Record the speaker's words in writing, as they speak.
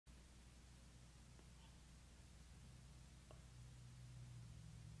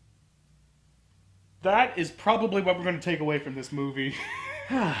that is probably what we're going to take away from this movie.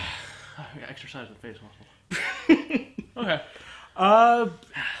 Exercise with face muscle. Okay.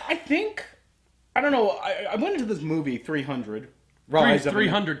 I think, I don't know, I went into this movie 300. Rise of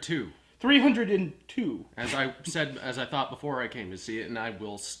 302. 302. As I said, as I thought before I came to see it, and I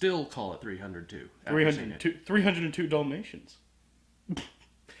will still call it 302. 302 Dalmatians.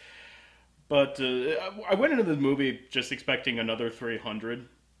 But I went into this movie just expecting another 300,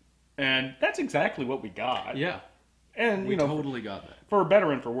 and that's exactly what we got. Yeah. And, We totally got that. for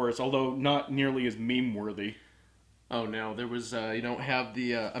better and for worse, although not nearly as meme-worthy. Oh, no, there was, you don't have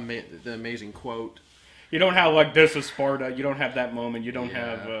the amazing quote. You don't have, like, this is Sparta. You don't have that moment. You don't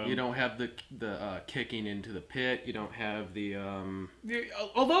have... you don't have the kicking into the pit. You don't have the...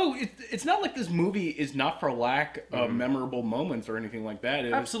 Although, it's not like this movie is not for lack of memorable moments or anything like that.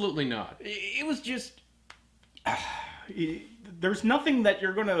 Absolutely not. It was just... there's nothing that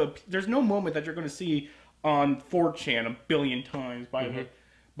you're going to... There's no moment that you're going to see on 4chan a billion times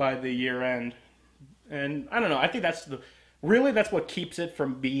by the year end. And, I don't know. I think that's that's what keeps it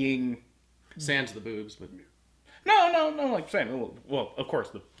from being... Sans the boobs, but... No, like saying, well, of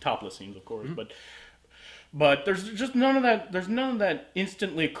course, the topless scenes, of course, but there's just none of that, there's none of that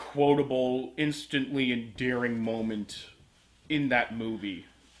instantly quotable, instantly endearing moment in that movie,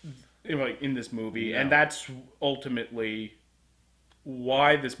 in this movie, and that's ultimately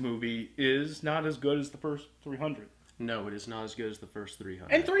why this movie is not as good as the first 300. No, it is not as good as the first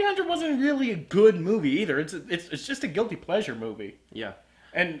 300. And 300 wasn't really a good movie either. It's just a guilty pleasure movie. Yeah.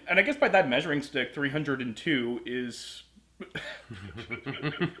 And I guess by that measuring stick, 302 is...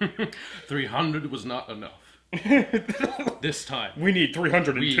 300 was not enough. This time. We need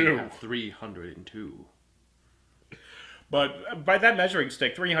 302. We have 302. But by that measuring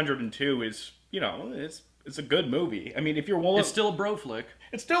stick, 302 is, it's a good movie. I mean, if you're... It's still a bro flick.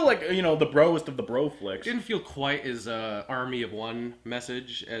 It's still like, the broest of the bro flicks. Didn't feel quite as Army of One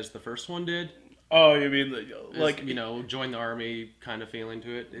message as the first one did. Oh, you mean, like... join the army kind of feeling to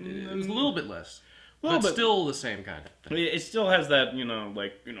it. It was a little bit less. But still the same kind of thing. It still has that,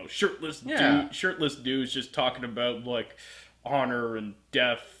 shirtless dudes just talking about, like, honor and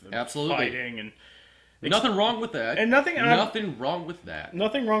death and Absolutely. Fighting and... Nothing wrong with that. And nothing wrong with that.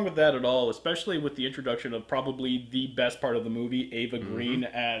 Nothing wrong with that at all, especially with the introduction of probably the best part of the movie, Ava Green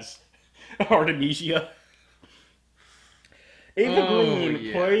as Artemisia. Ava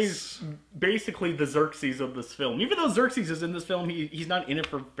Green plays basically the Xerxes of this film. Even though Xerxes is in this film, he's not in it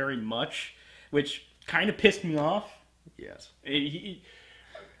for very much, which kind of pissed me off. Yes. I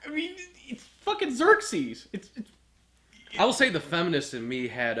mean, it's fucking Xerxes. I will say the feminist in me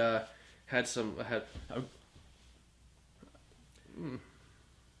had some...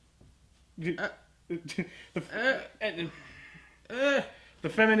 The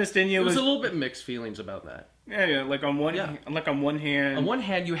feminist in you There was a little bit mixed feelings about that. Yeah, like on one hand... On one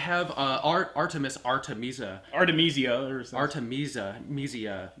hand, you have Artemisia.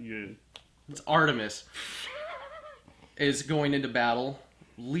 Yeah. It's Artemis. Is going into battle,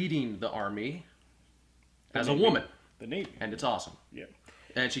 leading the army as a woman. The Navy. And it's awesome. Yeah.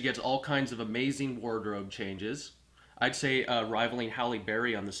 And she gets all kinds of amazing wardrobe changes. I'd say rivaling Halle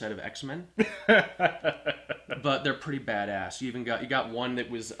Berry on the set of X-Men. But they're pretty badass. You got one that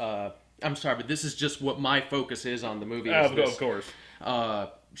was... I'm sorry, but this is just what my focus is on the movie. Of course.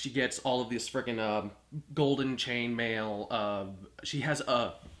 She gets all of this freaking golden chainmail. She has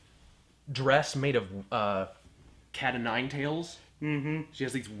a dress made of cat o' nine tails. Mm-hmm. She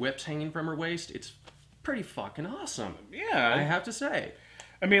has these whips hanging from her waist. It's pretty fucking awesome. Yeah. I have to say.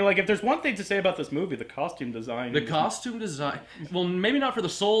 I mean, like, if there's one thing to say about this movie, the costume design... Well, maybe not for the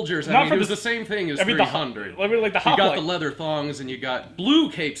soldiers. Not I mean, it was the same thing as 300. You got the leather thongs, and you got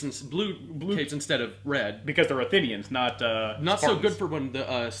blue capes instead of red. Because they're Athenians, not so good for when the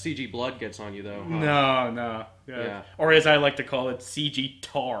CG blood gets on you, though. Huh? No. Yeah. Or as I like to call it, CG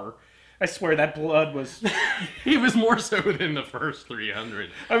tar. I swear that blood was... He was more so than the first 300.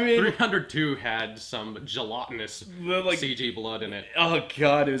 I mean... 302 had some gelatinous CG blood in it. Oh,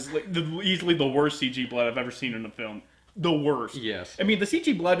 God. It was easily the worst CG blood I've ever seen in a film. The worst. Yes. I mean, the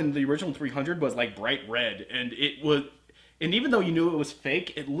CG blood in the original 300 was, like, bright red. And it was... And even though you knew it was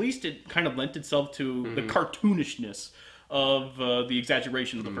fake, at least it kind of lent itself to the cartoonishness of the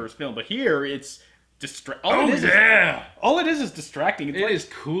exaggeration of the first film. But here, it's... All it is distracting. It is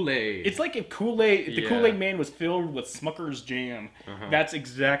Kool-Aid. It's like if the Kool-Aid man was filled with Smucker's jam. That's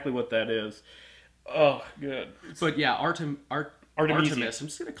exactly what that is. Oh, good. But yeah, Artemis. Artemisia. I'm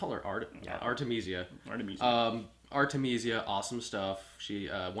just gonna call her Artemisia. Artemisia, awesome stuff. She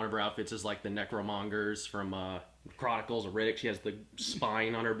one of her outfits is like the necromongers from Chronicles of Riddick. She has the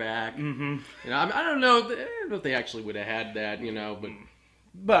spine on her back. Mm-hmm. You know, I don't know if they actually would have had that, you know,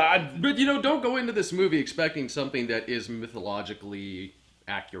 but you know, don't go into this movie expecting something that is mythologically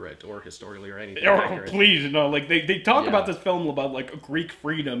accurate or historically or anything accurate. Please, no. Like they talk about this film about like a Greek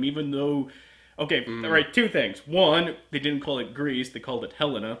freedom, even though. Okay, all right. Two things. One, they didn't call it Greece; they called it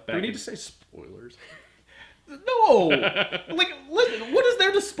Helena. Do we need to say spoilers? No, like, listen, what is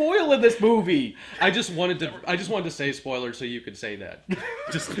there to spoil in this movie? I just wanted to say spoilers so you could say that.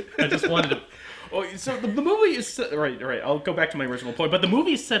 I just wanted to. Oh, so the movie is right. I'll go back to my original point, but the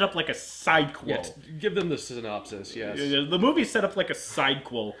movie is set up like a sidequel. Yes, give them the synopsis. Yes, the movie is set up like a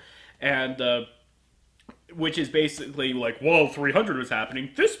sidequel, and which is basically like, whoa, 300 was happening.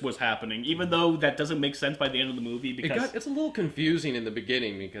 This was happening, even though that doesn't make sense by the end of the movie because it's a little confusing in the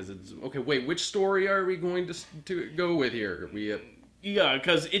beginning because it's okay. Wait, which story are we going to go with here? Yeah,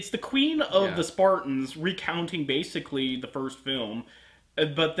 because it's the Queen of the Spartans recounting basically the first film.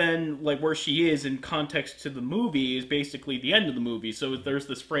 But then, like, where she is in context to the movie is basically the end of the movie, so there's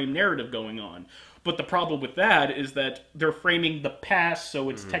this frame narrative going on. But the problem with that is that they're framing the past, so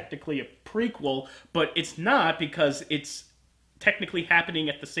it's technically a prequel, but it's not because it's technically happening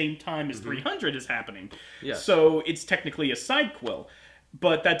at the same time as 300 is happening. Yes. So it's technically a sidequel.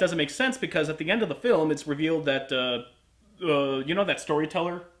 But that doesn't make sense because at the end of the film, it's revealed that, you know that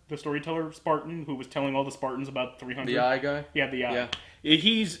storyteller? The storyteller Spartan who was telling all the Spartans about 300? The eye guy? Yeah, the eye. Yeah.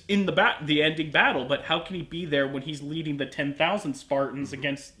 He's in the ending battle, but how can he be there when he's leading the 10,000 Spartans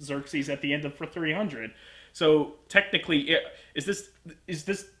against Xerxes at the end of 300? So technically, is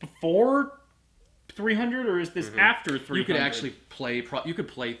this before 300 or is this after 300? You could actually play. You could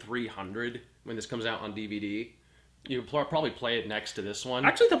play 300 when this comes out on DVD. You could probably play it next to this one.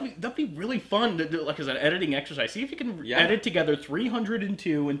 Actually, that'd be really fun to do, like as an editing exercise. See if you can edit together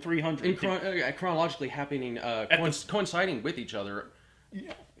 302 and 300. Chronologically happening, coinciding with each other.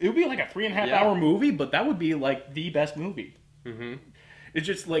 Yeah. It would be like a 3.5 hour movie, but that would be like the best movie. Mm-hmm. It's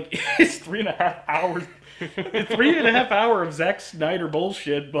just like it's 3.5 hours. It's 3.5 hours of Zack Snyder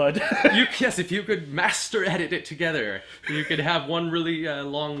bullshit, but yes, if you could master edit it together, you could have one really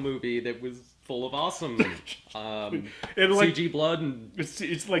long movie that was full of awesome CG blood and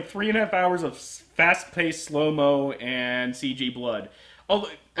it's like 3.5 hours of fast-paced slow-mo and CG blood.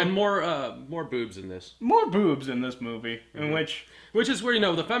 And more boobs in this. More boobs in this movie, in which is where, you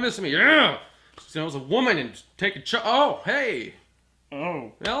know, the feminist in me, yeah, you know, as a woman and take a oh, hey.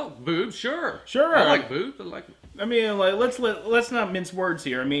 Oh. Well, boobs, sure. Sure. I like boobs. I mean, like, let's not mince words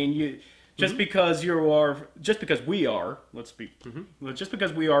here. I mean, just because we are, just because we are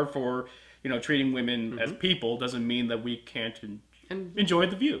for, you know, treating women as people doesn't mean that we can't enjoy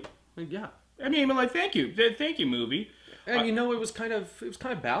the view. Yeah. I mean, like, thank you, movie. And you know, it was kind of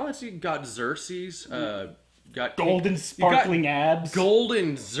balanced. You got Xerxes, got golden sparkling abs.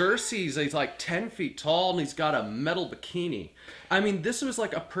 Golden Xerxes. He's like 10 feet tall and he's got a metal bikini. I mean, this was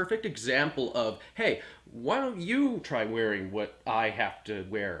like a perfect example of, hey, why don't you try wearing what I have to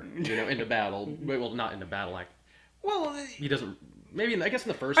wear, you know, into battle? Well, not into battle, like. Well, he doesn't. Maybe I guess in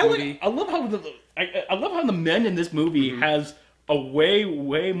the first movie. I love how the men in this movie has a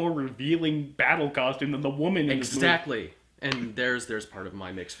way more revealing battle costume than the woman in this movie. Exactly. And there's part of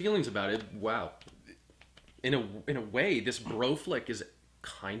my mixed feelings about it. Wow. In a way, this bro flick is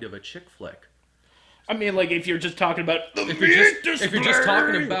kind of a chick flick. I mean, like, if you're just talking about if you're just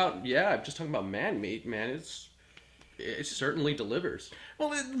talking about man meat, man, it certainly delivers. Well,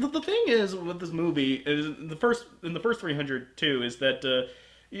 the thing is with this movie is in the first 300 too is that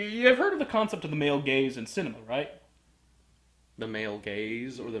you have heard of the concept of the male gaze in cinema, right? The male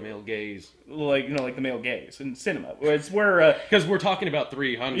gaze or the male gaze? Like, you know, like the male gaze in cinema. It's where because we're talking about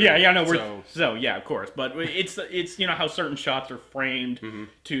 300. Yeah, no, so yeah, of course, but it's you know how certain shots are framed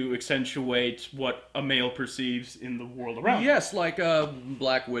to accentuate what a male perceives in the world around. Yes, like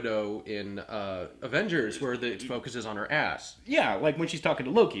Black Widow in Avengers, where it focuses on her ass. Yeah, like when she's talking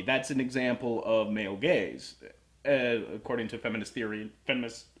to Loki, that's an example of male gaze, according to feminist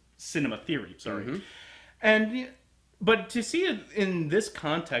cinema theory. Sorry, and. But to see it in this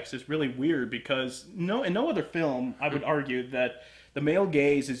context is really weird because in no other film, I would argue that the male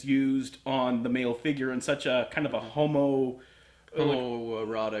gaze is used on the male figure in such a kind of a homoerotic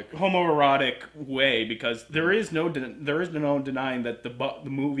way because there is no denying that the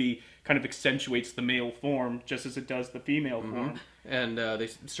movie kind of accentuates the male form just as it does the female form. And they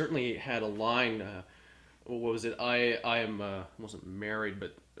certainly had a line. What was it? I am wasn't married,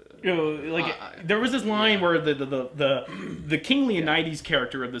 but You know, like there was this line where the King Leonidas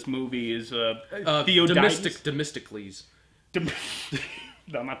character of this movie is Theodates. Demistocles.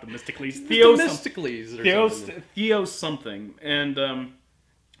 No, not Themistocles. Theo something. And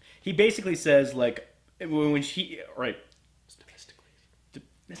he basically says, like, when she... Right.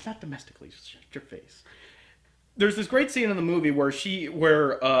 It's not Themistocles. Shut your face. There's this great scene in the movie where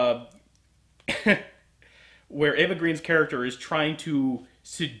where Eva Green's character is trying to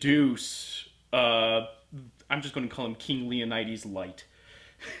seduce... I'm just going to call him King Leonidas Light.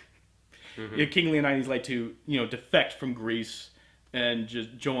 King Leonidas Light to, defect from Greece and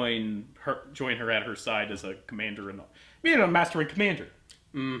just join her at her side as a commander and a master and commander.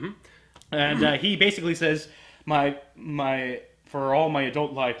 And he basically says, for all my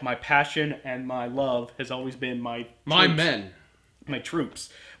adult life, my passion and my love has always been my troops.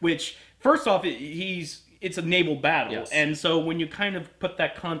 Which, first off, it's a naval battle, yes. And so when you kind of put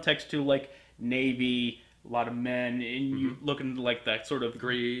that context to like Navy, a lot of men, and you look into like that sort of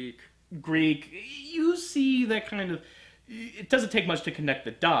Greek, you see that kind of. It doesn't take much to connect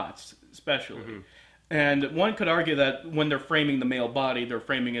the dots, especially. And one could argue that when they're framing the male body, they're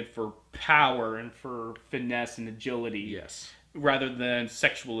framing it for power and for finesse and agility, yes, rather than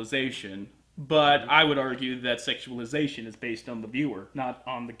sexualization. But I would argue that sexualization is based on the viewer, not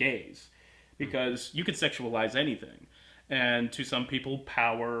on the gaze. Because you could sexualize anything. And to some people,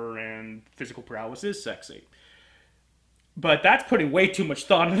 power and physical prowess is sexy. But that's putting way too much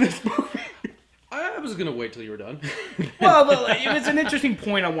thought in this movie. I was going to wait till you were done. Well, it was an interesting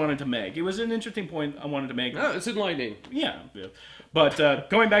point I wanted to make. No, it's enlightening. Yeah. But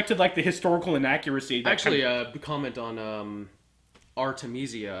going back to like the historical inaccuracy... Actually, comment on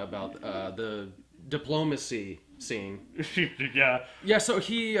Artemisia about the diplomacy scene. Yeah. Yeah, so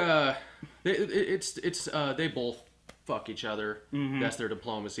they both fuck each other. That's their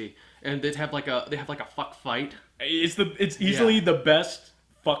diplomacy. And they have like a fuck fight. It's easily the best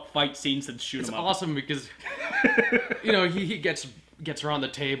fuck fight scene since Shoot 'em Up. It's awesome because he gets her on the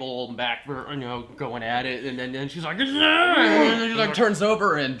table and back for going at it, and then she's like, and then she like turns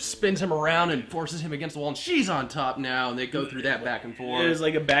over and spins him around and forces him against the wall, and she's on top now, and they go through that back and forth. It's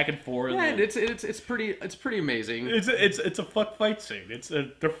like a back and forth. Yeah, and it's pretty amazing. It's a fuck fight scene.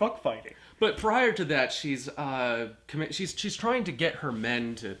 They're fuck fighting. But prior to that, she's trying to get her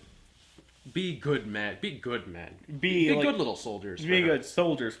men to be good men, be good little soldiers. Be good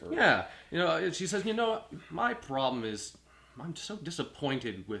soldiers for her. Yeah, she says, my problem is I'm so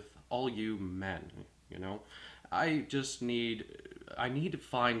disappointed with all you men. I need to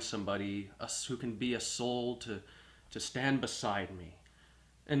find somebody who can be a soul to stand beside me,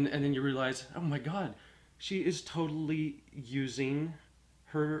 and then you realize, oh my God, she is totally using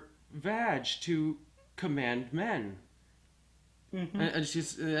her vag to command men. And then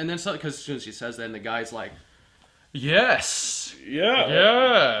because as soon as she says that, and the guy's like, yes, you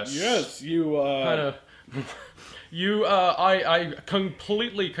I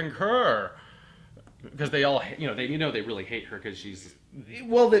completely concur, because they all they really hate her because she's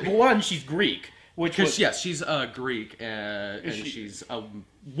she's Greek, she's Greek and she's a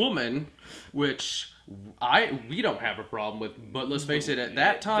woman, which we don't have a problem with, but let's face it, at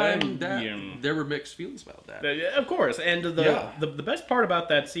that time there were mixed feelings about that. Of course, and the best part about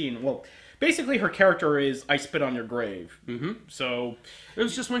that scene, basically her character is I spit on your grave. So it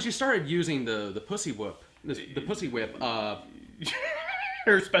was just when she started using the pussy whip. The pussy whip, her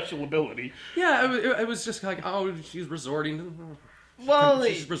special ability. Yeah, it was just like, she's resorting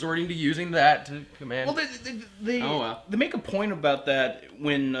to using that to command. Well, they make a point about that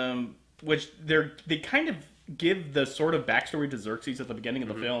when, which they kind of give the sort of backstory to Xerxes at the beginning of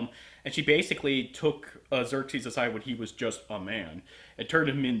the film, and she basically took Xerxes aside when he was just a man and turned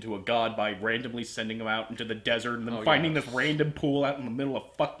him into a god by randomly sending him out into the desert and then finding this random pool out in the middle of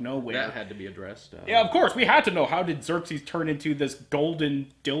fuck nowhere. That had to be addressed. Yeah, of course. We had to know, how did Xerxes turn into this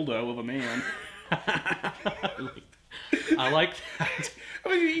golden dildo of a man? I like that. I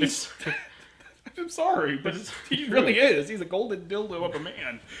mean, I'm sorry, but he really is. He's a golden dildo of a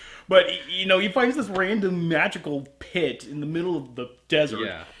man. But, he finds this random magical pit in the middle of the desert.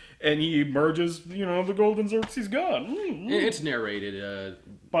 Yeah. And he emerges, the golden Xerxes god. It's narrated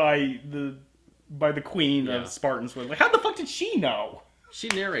by the queen of Spartans. Like, how the fuck did she know? She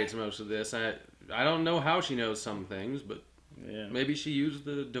narrates most of this. I don't know how she knows some things, but maybe she used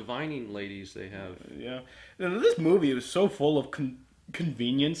the divining ladies they have. Yeah. This movie was so full of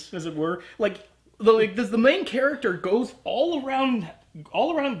convenience, as it were. The main character goes all around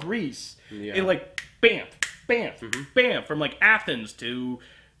Greece, and bam, bam, bam, from Athens to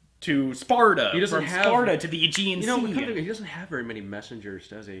to Sparta. He doesn't from have Sparta to the Aegean You know, Sea. he doesn't have very many messengers,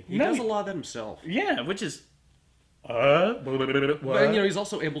 does he? He No, does he- a lot of that himself. Yeah, which is. But What? he's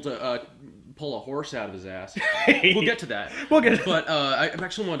also able to pull a horse out of his ass. We'll get to that. We'll get to But I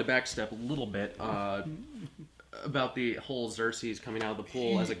actually wanted to backstep a little bit about the whole Xerxes coming out of the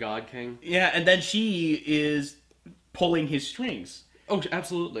pool as a god king. Yeah, and then she is pulling his strings. Oh,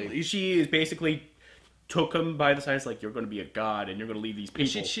 absolutely. She is basically took him by the sides, like, you're going to be a god and you're going to lead these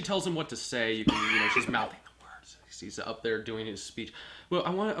people. She tells him what to say. She's mouthing the words. He's up there doing his speech. Well, I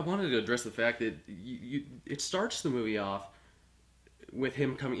wanted to address the fact that it starts the movie off with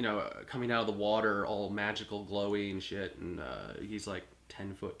him coming out of the water, all magical, glowy and shit, and he's like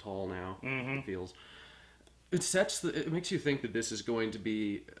 10 foot tall now. It feels. It makes you think that this is going to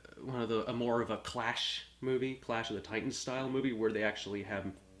be more of a Clash movie, Clash of the Titans style movie, where they actually have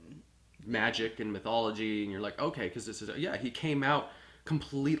magic and mythology, and you're like, okay, because he came out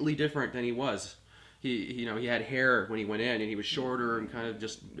completely different than he was. He had hair when he went in, and he was shorter and kind of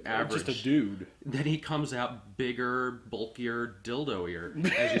just average. Just a dude. Then he comes out bigger, bulkier, dildo-ier,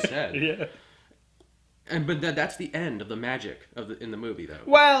 as you said. Yeah. But that's the end of the magic in the movie, though.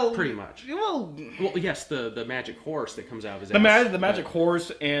 Well, pretty much. Well, yes, the magic horse that comes out of his the ass. magic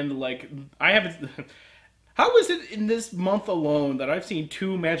horse, and like I haven't. How is it in this month alone that I've seen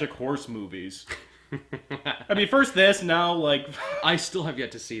 2 magic horse movies? I mean, first this, now like I still have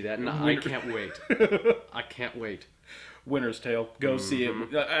yet to see that, and I can't wait. I can't wait. Winter's Tale. Go see it.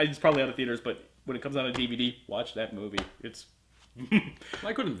 It's probably out of theaters, but when it comes out on DVD, watch that movie. It's.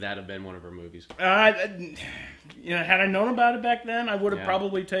 Why couldn't that have been one of our movies? Had I known about it back then, I would have Yeah.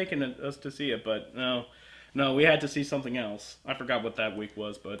 probably taken us to see it. But no, we had to see something else. I forgot what that week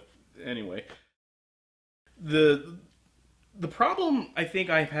was, but anyway, the problem I think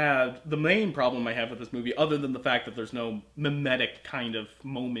the main problem I have with this movie, other than the fact that there's no mimetic kind of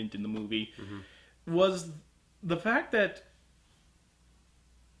moment in the movie, was the fact that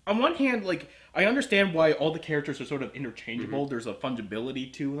on one hand, like, I understand why all the characters are sort of interchangeable. There's a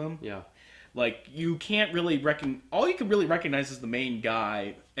fungibility to them. Yeah. Like, you can't really all you can really recognize is the main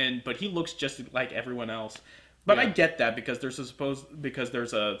guy, but he looks just like everyone else. But I Yeah. get that because there's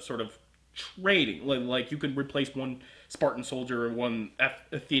a sort of trading. Like you could replace one Spartan soldier or one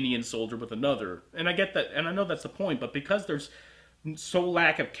Athenian soldier with another. And I get that, and I know that's the point, but because there's so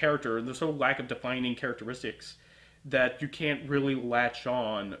lack of character, and there's so lack of defining characteristics, that you can't really latch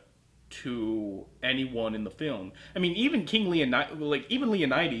on to anyone in the film. I mean, even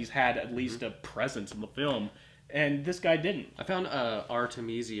Leonidas had at least a presence in the film, and this guy didn't. I found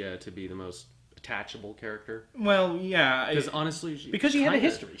Artemisia to be the most attachable character. Well, yeah, Because honestly, because she had a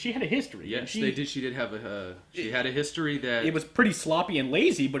history. She had a history. Yes, and she did have she had a history that It was pretty sloppy and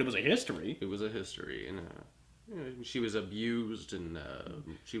lazy, but it was a history. it was a history, and she was abused, and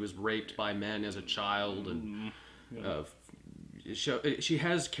she was raped by men as a child, and she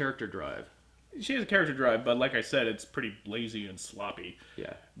has character drive. She has a character drive, but like I said, it's pretty lazy and sloppy.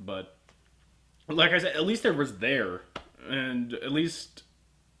 Yeah. But like I said, at least there was there, and at least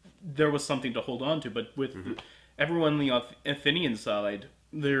there was something to hold on to. But with everyone on the Athenian side,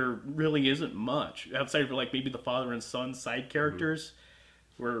 there really isn't much outside of like maybe the father and son side characters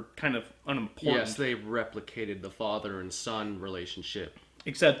were kind of unimportant. Yes, they replicated the father and son relationship.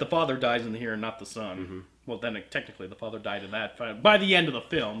 Except the father dies in here, not the son. Well, then technically the father died in that. By the end of the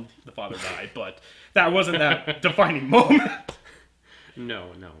film, the father died, but that wasn't that defining moment.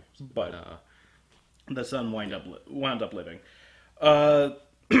 No. But the son wound up living. Where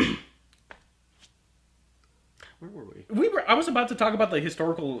were we? I was about to talk about the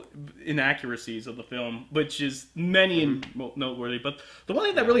historical inaccuracies of the film, which is many and noteworthy. But the one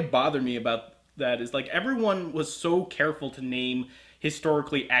thing that really bothered me about that is like everyone was so careful to name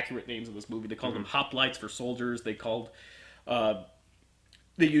historically accurate names in this movie. They called them hoplites for soldiers. They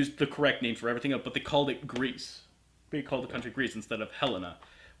used the correct names for everything else, but they called it Greece. They called the country Greece instead of Helena,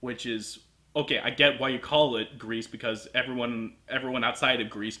 which is okay. I get why you call it Greece because everyone outside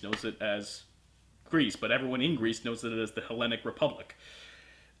of Greece knows it as Greece, but everyone in Greece knows it as the Hellenic Republic,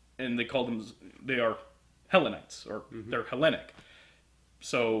 and they are Hellenites or they're Hellenic.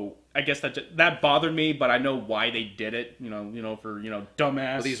 So I guess that bothered me, but I know why they did it. For dumbass.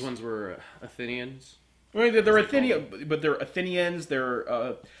 Well, these ones were Athenians. Well, they're Athenian, but they're Athenians.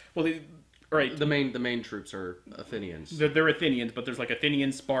 They're right. The main troops are Athenians. They're Athenians, but there's like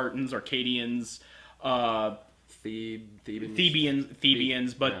Athenians, Spartans, Arcadians,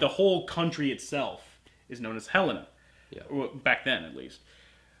 Thebians, but the whole country itself is known as Helena. Yeah. Well, back then, at least.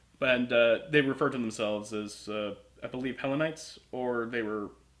 And they refer to themselves as, I believe, Hellenites, or they were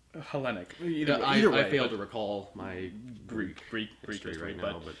Hellenic. Yeah, Either way, I fail but to recall my Greek history history, right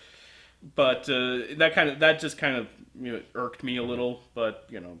now, but that just kind of irked me a little. But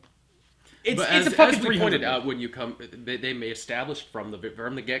it's but it's as, a fucking as we 300 pointed out when you come, they may establish from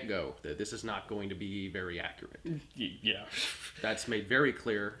the get go that this is not going to be very accurate. Yeah. That's made very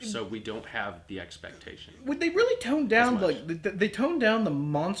clear, so we don't have the expectation. Would they really tone down much. they toned down the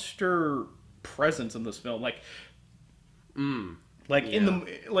monster presence in this film, like in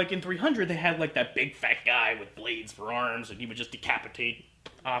 300 they had like that big fat guy with blades for arms and he would just decapitate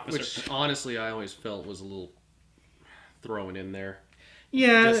officers. Which honestly, I always felt was a little thrown in there.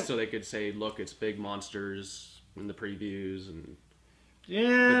 Yeah, Just so they could say, look, it's big monsters in the previews, and yeah.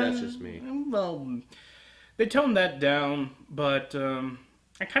 but that's just me. Well, they toned that down, but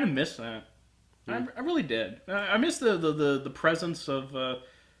I kind of miss that. I really did. I miss the presence of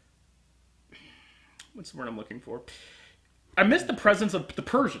what's the word I'm looking for? I miss the presence of the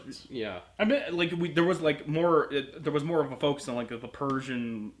Persians. Yeah. I mean, there was more of a focus on like the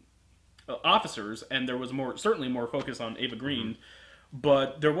Persian officers, and there was certainly more focus on Ava Green.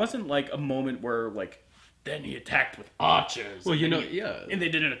 But there wasn't like a moment where like then he attacked with archers. Well, and they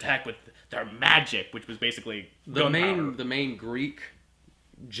did an attack with their magic, which was basically the main Greek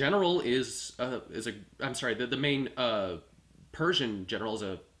general is the main Persian general is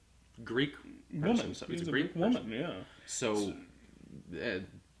a Greek woman. person, so He's it's a a Greek woman, person. yeah. So,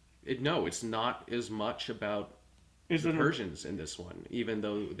 it's not as much about Is the it Persians in this one, even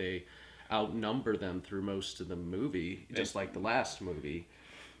though they outnumber them through most of the movie, just like the last movie.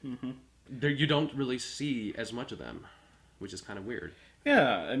 There, you don't really see as much of them, which is kind of weird.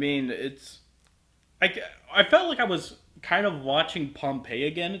 Yeah, I mean, I felt like I was kind of watching Pompeii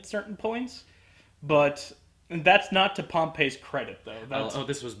again at certain points, but that's not to Pompeii's credit, though.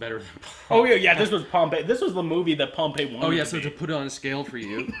 This was better than Oh, yeah, this was Pompeii. This was the movie that Pompeii wanted Oh, yeah, to so be. to put it on a scale for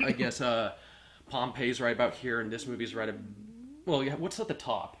you, I guess Pompeii's right about here, and this movie's right well, yeah, what's at the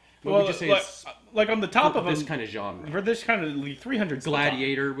top? What would you say is like on the top of this them, kind of genre? for this kind of 300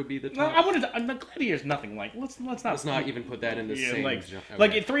 Gladiator would be the No, top. I wanted to, Gladiator's nothing like. Let's not even put that in the same like genre.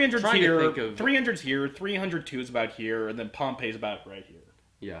 like 300's Trying to here, think of- 300's here, 302 is about here, and then Pompeii's about right here.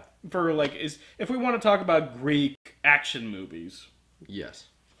 Yeah. For like if we want to talk about Greek action movies, Yes.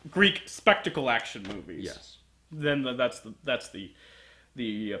 Greek spectacle action movies, Yes. then that's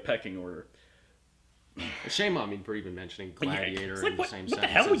the pecking order. Shame on me for even mentioning Gladiator It's like, in the what- same what the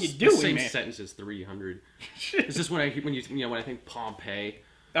sentence. hell are you The doing, same man? sentence as 300. It's just when I think Pompeii.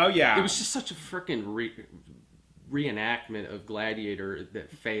 Oh yeah, It was just such a freaking reenactment of Gladiator that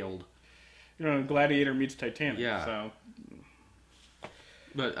failed. Gladiator meets Titanic. Yeah. So,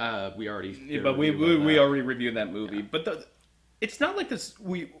 But we already. but we already reviewed that movie. Yeah. But it's not like this.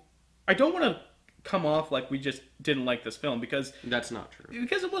 I don't want to come off like we just didn't like this film because that's not true.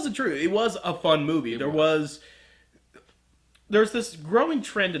 Because it wasn't true. It was a fun movie. There's this growing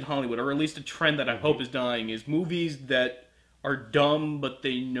trend in Hollywood, or at least a trend that I hope is dying, is movies that are dumb but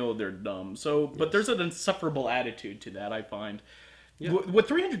they know they're dumb. So, but there's an insufferable attitude to that, I find. Yeah. What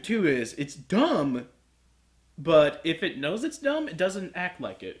 302 is, it's dumb, but if it knows it's dumb, it doesn't act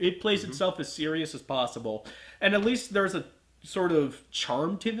like it. It plays itself as serious as possible, and at least there's a sort of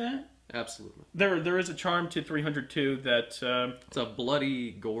charm to that. Absolutely. There is a charm to 302 that it's a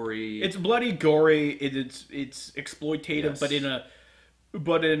bloody, gory. It's bloody, gory. It's exploitative, Yes.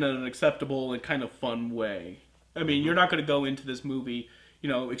 but in an acceptable and kind of fun way. I mean, you're not going to go into this movie,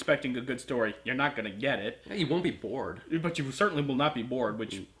 expecting a good story. You're not going to get it. Yeah, you won't be bored. But you certainly will not be bored.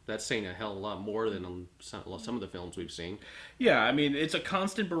 Which that's saying a hell of a lot more than some of the films we've seen. Yeah, I mean, it's a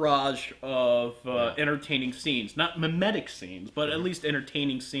constant barrage of entertaining scenes, not mimetic scenes, but at least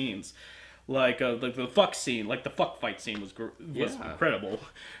entertaining scenes, like the fuck scene, like the fuck fight scene was incredible.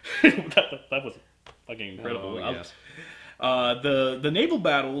 that was fucking incredible. Oh, yes. The naval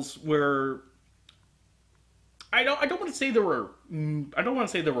battles were. I don't want to say they were. I don't want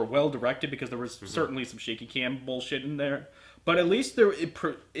to say they were well directed because there was certainly some shaky cam bullshit in there, but at least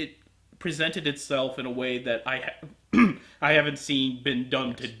it presented itself in a way that I haven't seen been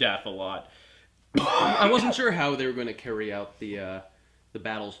done to death a lot. I wasn't sure how they were going to carry out the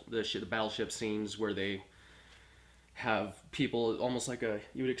battleship scenes where they have people almost like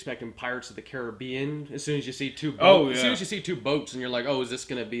you would expect in Pirates of the Caribbean. As soon as you see two boats, as soon as you see two boats, and you're like, oh, is this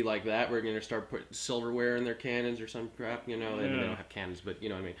going to be like that? We're going to start putting silverware in their cannons or some crap, They don't have cannons, but you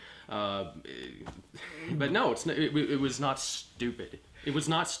know what I mean. But no, it was not stupid. It was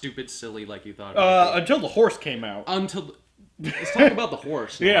not stupid, silly like you thought. Until the horse came out. Let's talk about the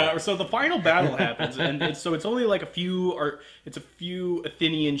horse now. Yeah, so the final battle happens, and it's only like a few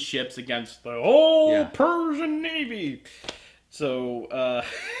Athenian ships against the whole Persian navy, So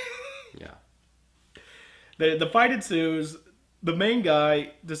Yeah. the fight ensues. The main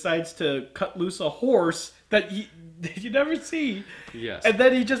guy decides to cut loose a horse that you never see. Yes. And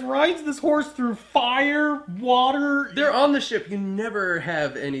then he just rides this horse through fire, water. They're on the ship. You never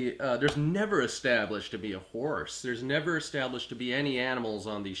have any. There's never established to be a horse. There's never established to be any animals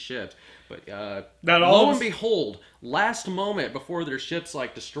on these ships. But Not all lo of and us- behold, last moment before their ship's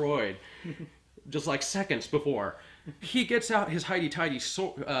like destroyed, just like seconds before, he gets out his tidy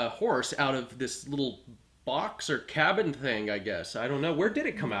horse out of this little box or cabin thing. I guess I don't know. Where did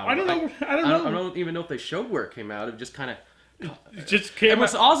it come out? I don't know. I don't know. I don't even know if they showed where it came out. It just kind of. It just came And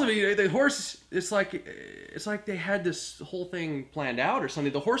what's out. awesome, the horse, it's like they had this whole thing planned out or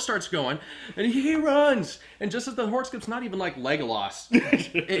something. The horse starts going, and he runs, and just as the horse gets, not even like Legolas,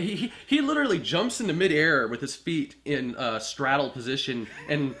 he literally jumps into midair with his feet in straddle position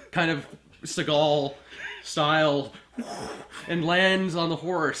and kind of Seagal style, and lands on the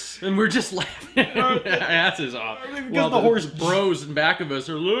horse, and we're just laughing our asses off. Because While the horse- bros in back of us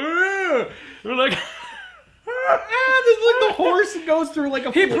are we're like. There's like the horse goes through like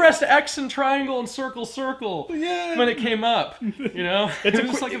a. He pressed X and triangle and circle Yeah. when it came up. You know, It's it a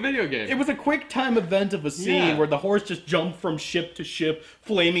was quick- like a video game. It was a quick time event of a scene Yeah. where the horse just jumped from ship to ship,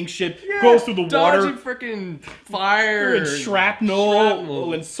 flaming ship, Yeah, goes through the dodging water, freaking fire and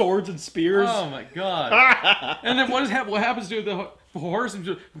shrapnel, and swords and spears. Oh my god! And then what happens to the horse? If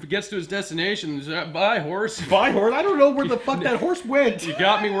it gets to his destination, bye horse. Bye, horse. I don't know where the fuck that horse went. You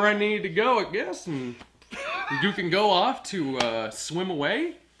got me where I needed to go, I guess, and you can go off to swim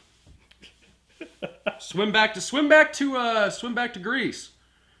away. Swim back to Greece,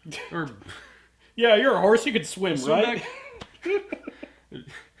 or Yeah, you're a horse. You can swim, swim right? back.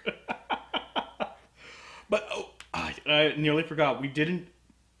 But oh, I nearly forgot. We didn't.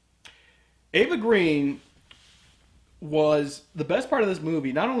 Ava Green was the best part of this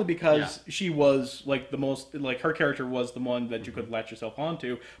movie, not only because she was like the most, like her character was the one that you could latch yourself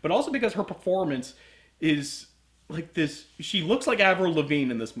onto, but also because her performance is like this. She looks like Avril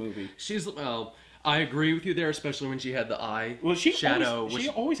Lavigne in this movie. She's well. I agree with you there, especially when she had the eye Well, she shadow. Always, she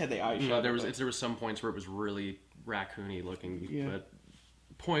always had the eye you shadow. know, there was some points where it was really raccoony looking. Yeah. But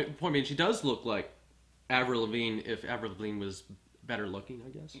point being, she does look like Avril Lavigne if Avril Lavigne was better looking, I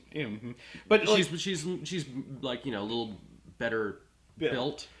guess. Yeah, mhm. But like, She's like, you know, a little better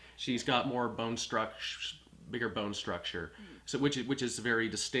built. She's got more bigger bone structure, so which is very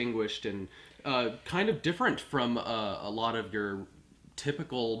distinguished and kind of different from a lot of your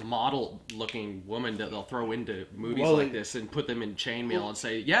typical model looking woman that they'll throw into movies Well, like this and put them in chainmail and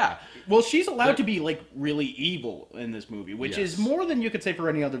say, yeah, well, she's allowed to be like really evil in this movie, which Yes. is more than you could say for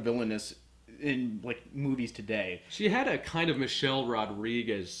any other villainess in like movies today. she had a kind of Michelle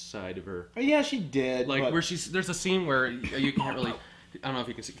Rodriguez side of her. Yeah, she did. Like but- where there's a scene where you can't really, I don't know if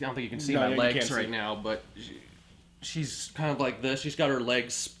you can see, I don't think you can see No, my you legs can't right see. now, but she's kind of like this. She's got her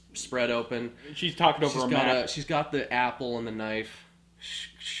legs spread open. she's talking over a map. She's got the apple and the knife.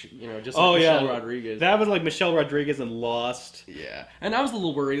 You know, just like Oh Michelle yeah, Rodriguez. That was like Michelle Rodriguez in Lost. Yeah, and I was a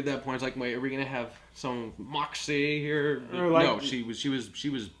little worried at that point. I was like, wait, are we gonna have some moxie here? Or like- No, she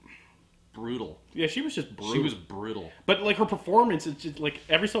was brutal. Yeah, she was just brutal. She was brutal. But like her performance, it's just like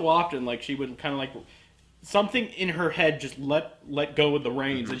every so often, like she would kind of like something in her head just let go of the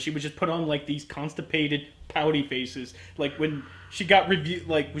reins, and she would just put on like these constipated, pouty faces. Like when she got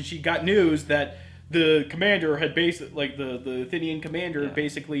when she got news that the commander had like the Athenian commander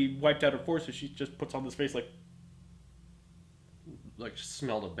basically wiped out her forces, she just puts on this face like Like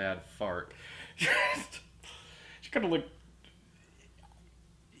smelled a bad fart. she kind of like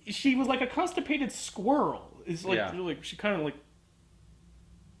she was like a constipated squirrel. It's like Yeah. like she kind of like.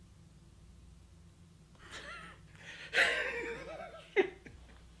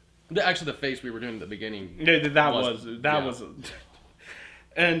 Actually, the face we were doing at the beginning. Yeah, that was.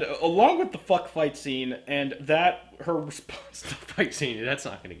 And along with the fuck fight scene and that her response to Fight scene. That's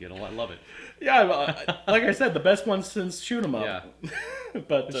not going to get a lot. I love it. yeah, like I said, the best one since Shoot 'Em Up. Yeah.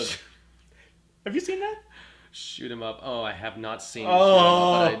 But have you seen that? Shoot him up. Oh, I have not seen.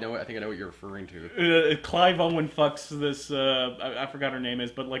 Oh. Shoot 'em up, but I think I know what you're referring to. Clive Owen fucks this. I forgot her name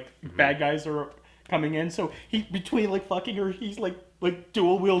is, but like bad guys are coming in. So he between like fucking her, he's like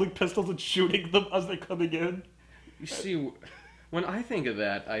dual wielding pistols and shooting them as they're coming in. You see, when I think of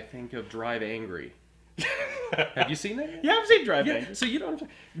that, I think of Drive Angry. Have you seen that yet? Yeah, I've seen Drive Yeah, Angry. so you know what I'm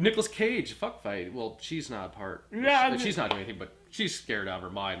saying? Nicolas Cage, fuck fight. Well, she's not a part. Yeah, she's not doing anything, but she's scared out of her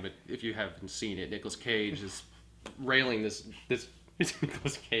mind. But if you haven't seen it, Nicolas Cage is railing this It's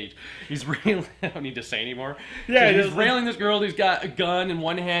Nicolas Cage. He's railing. I don't need to say anymore. Yeah, So he's just- railing this girl who's got a gun in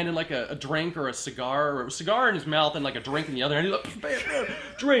one hand and like a drink or a cigar in his mouth and like a drink in the other hand. He's like, bam, bam,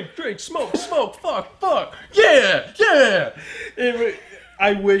 drink, smoke, fuck, yeah.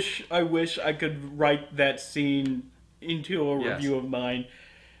 I wish I could write that scene into a Yes. review of mine,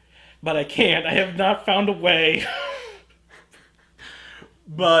 but I can't. I have not found a way.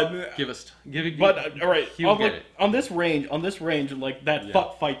 But Give it. all right, He'll on, get like, it. on this range, like that Yeah.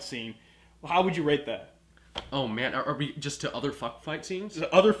 fuck fight scene, how would you rate that? Oh man, are we just to other fuck fight scenes?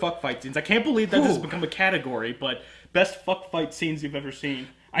 The other fuck fight scenes. I can't believe that this has Ooh. become a category, but best fuck fight scenes you've ever seen.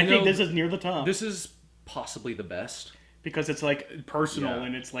 I You think know, this is near the top This is possibly the best. because it's like personal Yeah.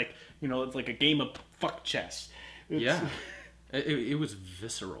 and it's like it's like a game of fuck chess. It's- Yeah, it was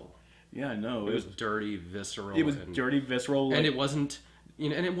visceral. yeah, no, It was dirty, visceral. it was and, dirty, visceral, and it wasn't.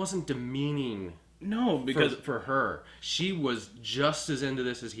 And it wasn't demeaning no because for her. She was just as into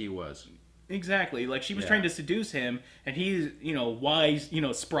this as he was. exactly like she was Yeah. trying to seduce him, and he's wise,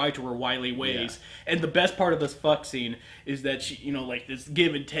 spry to her wily ways. And the best part of this fuck scene is that she like this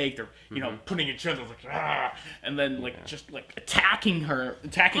give and take. They're putting each other like and then like just like attacking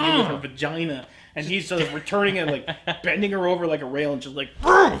him with her vagina, and he's just returning it like bending her over like a rail and just like.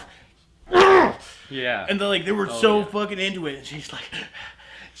 Yeah. And then, they were Oh, so yeah. fucking into it, and she's like,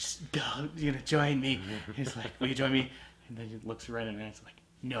 "Go, you're gonna join me." He's like, "Will you join me?" And then he looks right at her and it's like,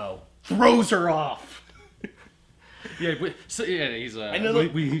 "No." Throws her off. yeah. He's. I know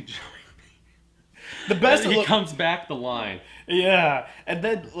we The best. he comes back the line. Yeah, and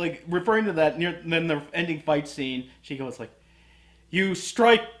then referring to that then the ending fight scene, she goes like, "You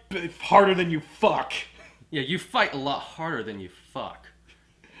strike harder than you fuck." Yeah, you fight a lot harder than you fuck.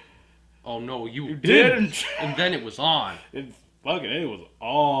 Oh no, you didn't. And then it was on. It was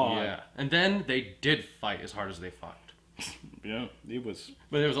on. Yeah. And then they did fight as hard as they fucked. Yeah, it was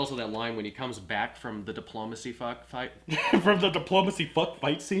But there was also that line when he comes back from the diplomacy fuck fight. from the diplomacy fuck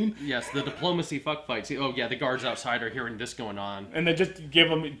fight scene. Yes, the diplomacy fuck fight. See, oh yeah, the guards outside are hearing this going on. And they just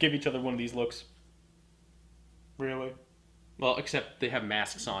give each other one of these looks. Really? Well, except they have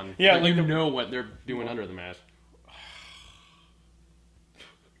masks on. Yeah, but like you the- know what they're doing under the mask.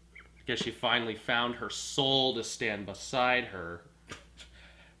 Guess she finally found her soul to stand beside her.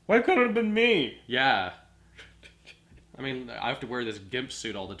 Why couldn't it have been me? Yeah. I mean, I have to wear this gimp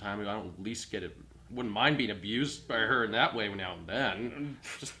suit all the time. I don't at least get it. Wouldn't mind being abused by her in that way now and then.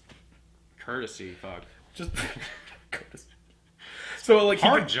 Just courtesy, fuck. Just so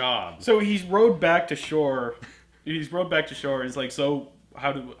Hard job. So he's rowed back to shore. He's rowed back to shore. And he's like, "So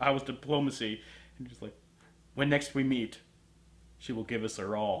how was diplomacy?" And he's like, "When next we meet, she will give us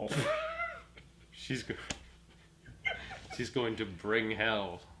her all." She's going to bring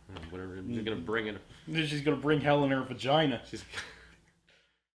hell. Whatever. She's gonna bring it. She's gonna bring hell in her vagina.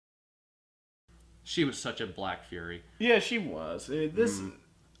 She was such a Black Fury. Yeah, she was.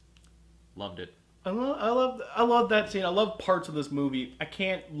 Loved it. I love that scene. I love parts of this movie. I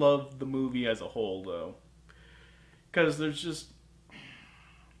can't love the movie as a whole though, because there's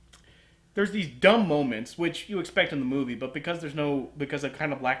these dumb moments which you expect in the movie, but because it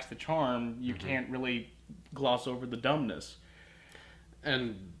kind of lacks the charm, you can't really gloss over the dumbness.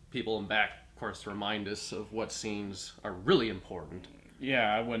 And people in back, of course, remind us of what scenes are really important.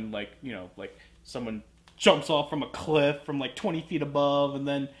 Yeah, when someone jumps off from a cliff from 20 feet above and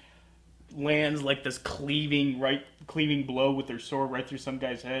then lands this cleaving blow with their sword right through some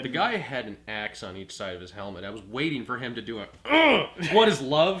guy's head. The guy had an axe on each side of his helmet. I was waiting for him to do a what is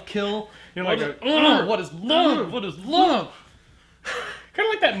love kill? You're What like is- what is love? What is love?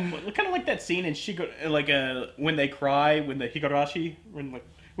 kind of like that scene in when they cry when the Higurashi when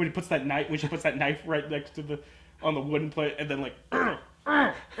she puts that knife right next to on the wooden plate and then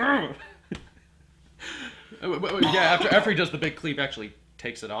Yeah, after he does the big cleave, actually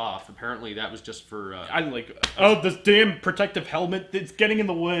takes it off. Apparently, that was just for. this damn protective helmet, it's getting in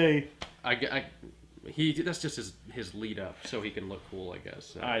the way. That's just his lead up, so he can look cool, I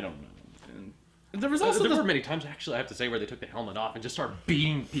guess. I don't know. And there was also there were many times, actually, I have to say, where they took the helmet off and just started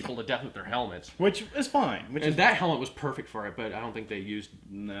beating people to death with their helmets. which is fine. And that helmet was perfect for it, but I don't think they used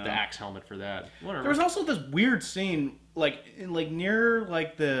No. the axe helmet for that. Whatever. There was also this weird scene, near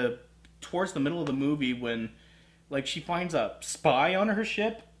towards the middle of the movie when, she finds a spy on her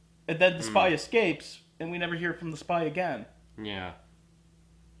ship, and then the spy escapes, and we never hear from the spy again. Yeah.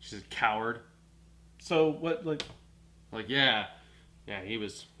 She's a coward. So what? Yeah, he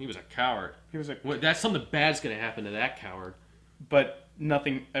was a coward. He was Well, that's something bad's gonna happen to that coward. but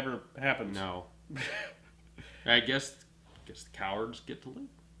nothing ever happens. No. I guess the cowards get to live.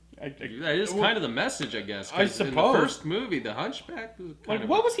 That is kind of the message, I guess. 'Cause I in suppose. the first movie, the Hunchback was kind Like, of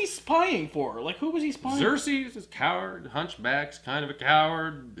what was he spying for? Like, who was he spying for? Xerxes is a coward. Hunchback's kind of a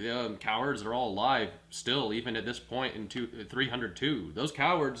coward. Cowards are all alive still, even at this point in 302. Those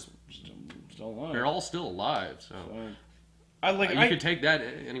cowards, Still alive. they're all still alive. So you could take that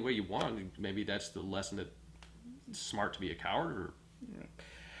any way you want. Maybe that's the lesson that it's smart to be a coward. Or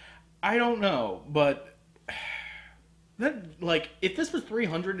I don't know, but that, like, if this was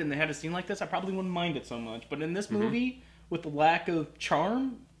 300 and they had a scene like this, I probably wouldn't mind it so much. But in this movie, with the lack of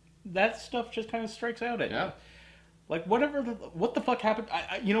charm, that stuff just kind of strikes out at you. Like, what the fuck happened?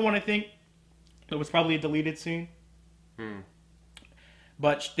 You know what I think? It was probably a deleted scene.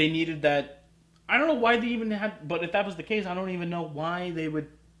 But they needed that. I don't know why they even had. But if that was the case, I don't even know why they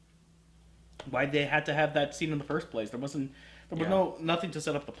had to have that scene in the first place. There was nothing to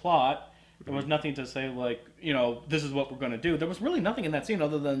set up the plot. There was nothing to say, like, you know, this is what we're going to do. There was really nothing in that scene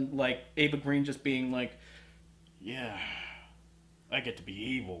other than, like, Ava Green just being like, yeah, I get to be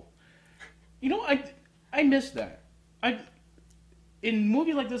evil. You know, I miss that. In a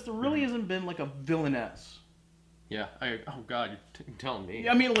movie like this, there really hasn't been, like, a villainess. Yeah. Oh, God, you're telling me.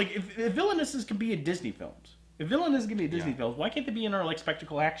 I mean, like, if villainesses can be in Disney films, if villainesses can be in Disney films, why can't they be in our, like,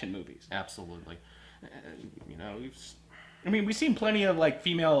 spectacle action movies? Absolutely. You know, we've seen plenty of, like,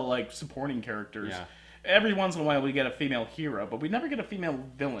 female, like, supporting characters. Yeah. Every once in a while we get a female hero, but we never get a female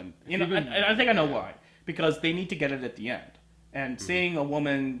villain. You know, I think I know why. Because they need to get it at the end. And seeing a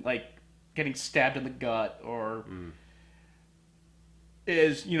woman, like, getting stabbed in the gut or...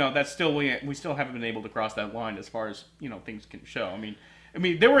 is, you know, that's still... We still haven't been able to cross that line as far as, you know, things can show. I mean,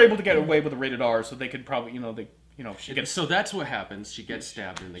 they were able to get away with a rated R, so they could probably, so that's what happens. She gets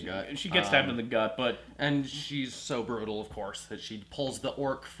stabbed in the gut. She gets stabbed in the gut, but... And she's so brutal, of course, that she pulls the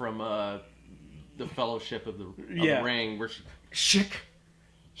orc from the Fellowship of the Ring, where she...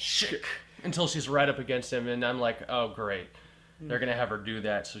 Shick. Until she's right up against him, and I'm like, oh, great. They're going to have her do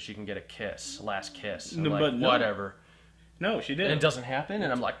that so she can get a last kiss. I'm like, whatever. No, she did. And it doesn't happen,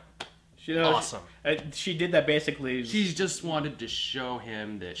 and I'm like, awesome. She did that basically... She just wanted to show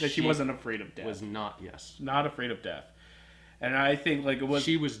him that she wasn't afraid of death. Was not afraid of death. And I think, like, it was...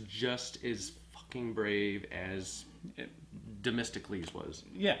 She was just as fucking brave as Demistocles was.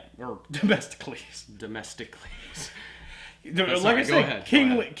 Yeah, or Demistocles. Like I said,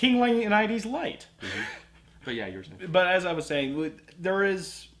 King Leonidas Light. But yeah, you're saying. But as I was saying,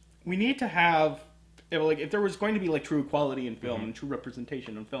 we need to have, if there was going to be, like, true equality in film and true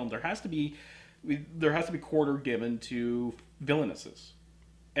representation in film, there has to be quarter given to villainesses,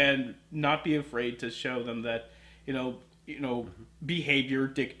 and not be afraid to show them that, behavior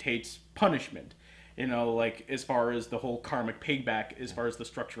dictates punishment. Like, as far as the whole karmic payback, as far as the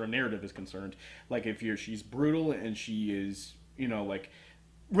structure and narrative is concerned. Like, if she's brutal and she is, like,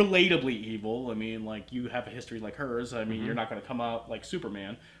 relatably evil. I mean, like, you have a history like hers. I mean, you're not going to come out like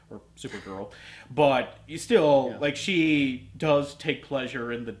Superman or Supergirl. But you still, like, she does take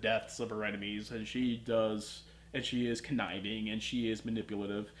pleasure in the deaths of her enemies. And she is conniving and she is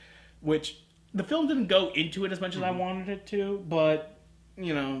manipulative. Which, the film didn't go into it as much as I wanted it to. But,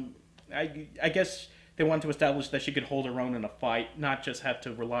 I guess they wanted to establish that she could hold her own in a fight, not just have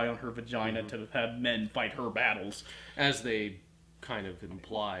to rely on her vagina to have men fight her battles. As they kind of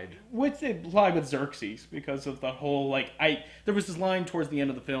implied. Which they implied with Xerxes, because of the whole, like, there was this line towards the end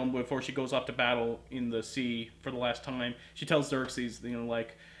of the film before she goes off to battle in the sea for the last time. She tells Xerxes,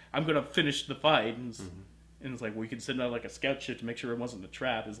 like, I'm going to finish the fight. And it's like, well, you can send out, like, a scout ship to make sure it wasn't a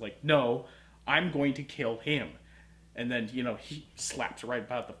trap. It's like, no, I'm going to kill him. And then, he slaps her right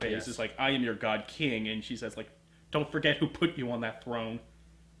about the face. Yes. It's like, I am your god king. And she says, like, don't forget who put you on that throne.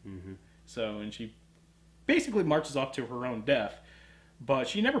 So, and she basically marches off to her own death. But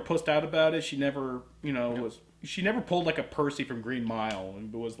she never pussed out about it. She never, she never pulled like a Percy from Green Mile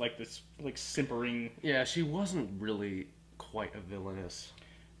and was like this, like, simpering. Yeah, she wasn't really quite a villainess.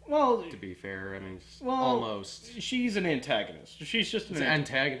 Well, to be fair, I mean, almost. She's an antagonist. She's just an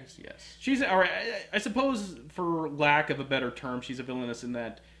antagonist. Yes. She's all right. I suppose, for lack of a better term, she's a villainess in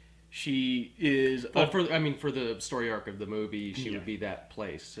that she is. Well, for the story arc of the movie, she would be that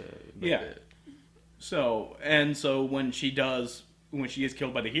place. So when she is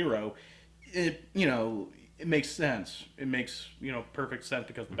killed by the hero, it makes sense. It makes perfect sense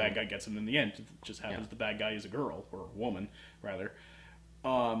because the bad guy gets him in the end. It just happens the bad guy is a girl, or a woman rather.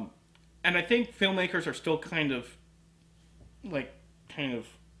 And I think filmmakers are still kind of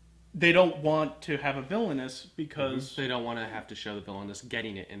they don't want to have a villainess because they don't want to have to show the villainess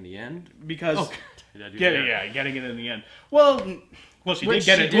getting it in the end. Because getting it in the end. Well, she did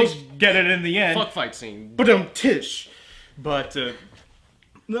get it. Get it in the end. Fuck fight scene. Tish. But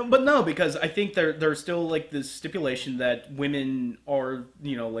No, but no, because I think there's still like this stipulation that women are,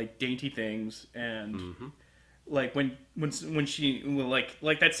 like dainty things, and like when she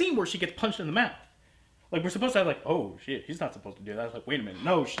like that scene where she gets punched in the mouth. Like, we're supposed to have, like, oh, shit, he's not supposed to do that. It's like, wait a minute.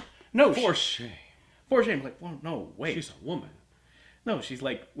 No, For shame. For shame. Like, well, no, wait. She's a woman. No, she's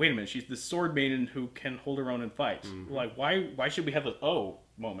like, wait a minute. She's the sword maiden who can hold her own in fights. Like, why should we have this,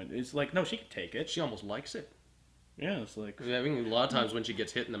 moment? It's like, no, she can take it. She almost likes it. Yeah, it's like... I mean, a lot of times when she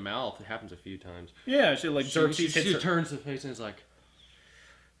gets hit in the mouth, it happens a few times. Yeah, she, like, Xerxes hits she her. turns the face and is like...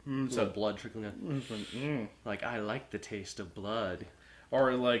 So blood trickling out. Like, I like the taste of blood.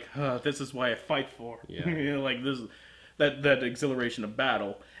 Or like, this is why I fight for. Yeah. Like this, that exhilaration of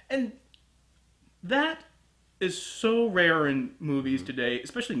battle, and that is so rare in movies today,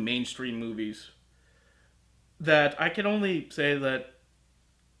 especially mainstream movies. That I can only say that,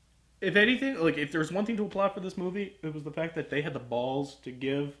 if anything, like if there's one thing to applaud for this movie, it was the fact that they had the balls to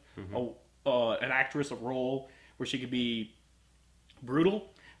give an actress a role where she could be brutal,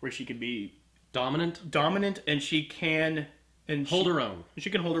 where she could be Dominant, and she can. And hold her own. She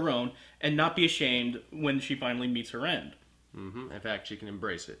can hold her own and not be ashamed when she finally meets her end. In fact, she can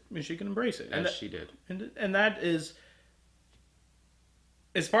embrace it. And she can embrace it. As she did. And that is,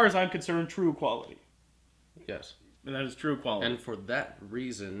 as far as I'm concerned, true quality. Yes. And that is true quality. And for that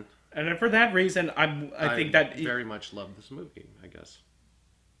reason... I think that... very much love this movie, I guess.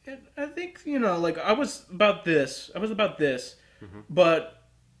 I think, like, I was about this, but...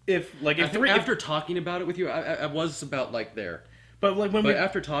 After talking about it with you, I was about like there. But like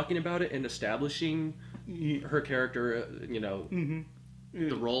after talking about it and establishing her character, the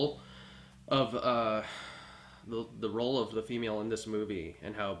role of the role of the female in this movie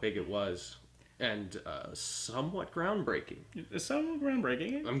and how big it was, and somewhat groundbreaking. Somewhat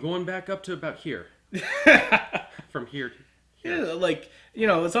groundbreaking. I'm going back up to about here. From here to... Yeah, like,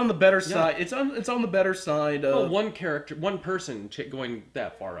 it's on the better side. It's on the better side of... Well, one person going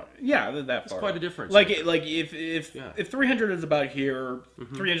that far up. Yeah, that far. It's quite a difference. Like if 300 is about here,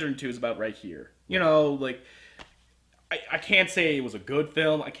 302 is about right here. Like, I can't say it was a good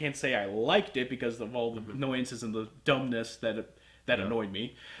film. I can't say I liked it because of all the annoyances and the dumbness that annoyed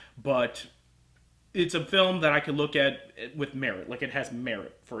me. But it's a film that I can look at with merit. Like, it has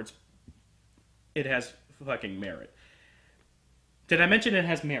merit for its... It has fucking merit. Did I mention it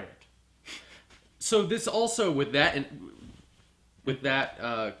has merit? So this also, with that,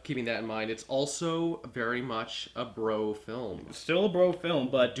 keeping that in mind, it's also very much a bro film. Still a bro film,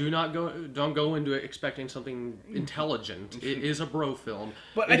 but don't go into it expecting something intelligent. It is a bro film.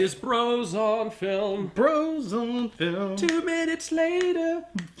 But it is bros on film. Bros on film. 2 minutes later,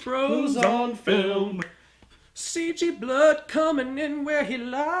 bros on film. CG blood coming in where he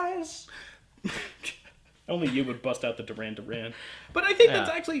lies. Only you would bust out the Duran Duran. But I think that's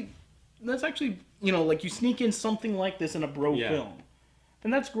actually, like, you sneak in something like this in a bro film.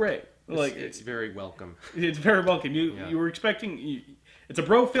 And that's great. Like, it's very welcome. It's very welcome. You were expecting, it's a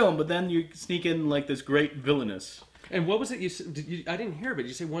bro film, but then you sneak in, like, this great villainous. And what was it I didn't hear, but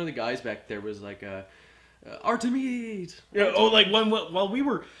you say one of the guys back there was like, Artemis. Yeah. Oh, like while we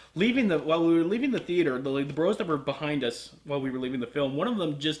were leaving the theater, the bros that were behind us while we were leaving the film, one of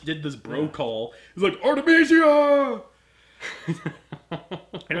them just did this bro call. He's like, Artemisia!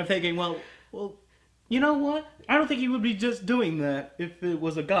 And I'm thinking, well, you know what? I don't think he would be just doing that if it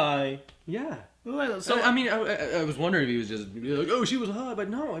was a guy. Yeah. So I mean, I was wondering if he was just like, oh, she was hot, but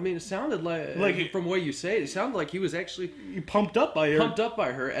no. I mean, it sounded like from what you say, it sounded like he was actually pumped up by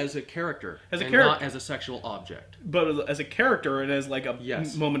her as a character, not as a sexual object, but as a character and as like a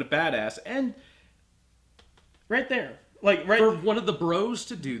moment of badass. And right there, for one of the bros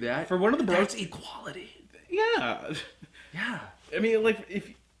to do that, that's equality. Yeah, yeah. I mean, like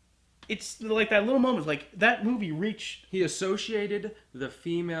if. It's like that little moment, like that movie reached. He associated the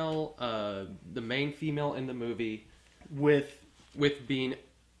female, the main female in the movie, with being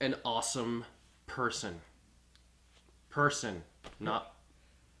an awesome person, not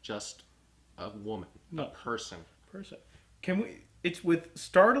just a woman, a person. Can we? It's with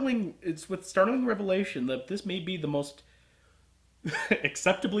startling revelation that this may be the most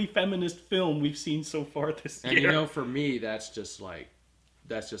acceptably feminist film we've seen so far this year. And for me, that's just like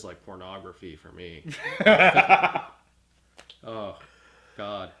pornography for me. Oh,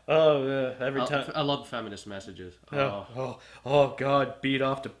 God. Oh, yeah. Every time. I love feminist messages. Oh, God. Beat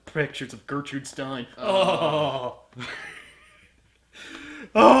off to pictures of Gertrude Stein. Oh,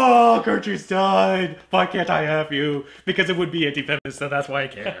 Gertrude Stein. Why can't I have you? Because it would be anti-feminist, so that's why I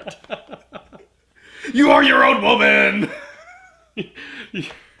can't. You are your own woman!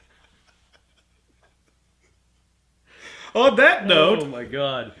 On that note, Oh my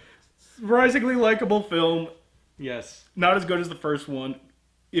god. surprisingly likable film. Yes. Not as good as the first one.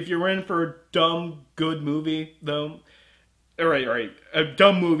 If you're in for a dumb, good movie, though, all right, a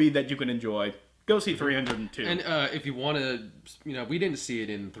dumb movie that you can enjoy, go see 302. And if you want to, we didn't see it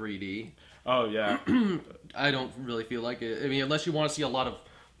in 3D. Oh, yeah. I don't really feel like it. I mean, unless you want to see a lot of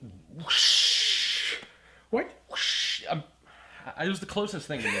whoosh, What? whoosh. It was the closest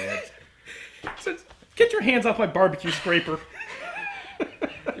thing in my head. Get your hands off my barbecue scraper.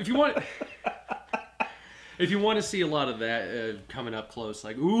 If you want to see a lot of that coming up close,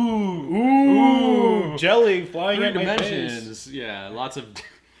 like ooh, Jelly flying three at my face. dimensions, yeah, lots of.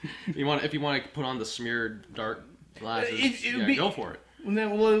 If you want to put on the smeared dark glasses, It'd be- go for it.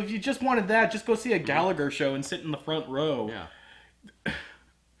 Well, if you just wanted that, just go see a Gallagher show and sit in the front row. Yeah,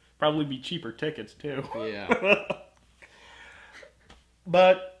 Probably be cheaper tickets, too. yeah.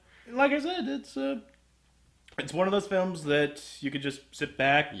 But, like I said, it's one of those films that you could just sit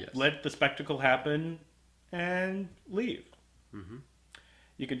back, Yes. let the spectacle happen, and leave. Mm-hmm.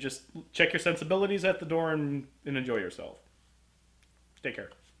 You could just check your sensibilities at the door and enjoy yourself. Take care.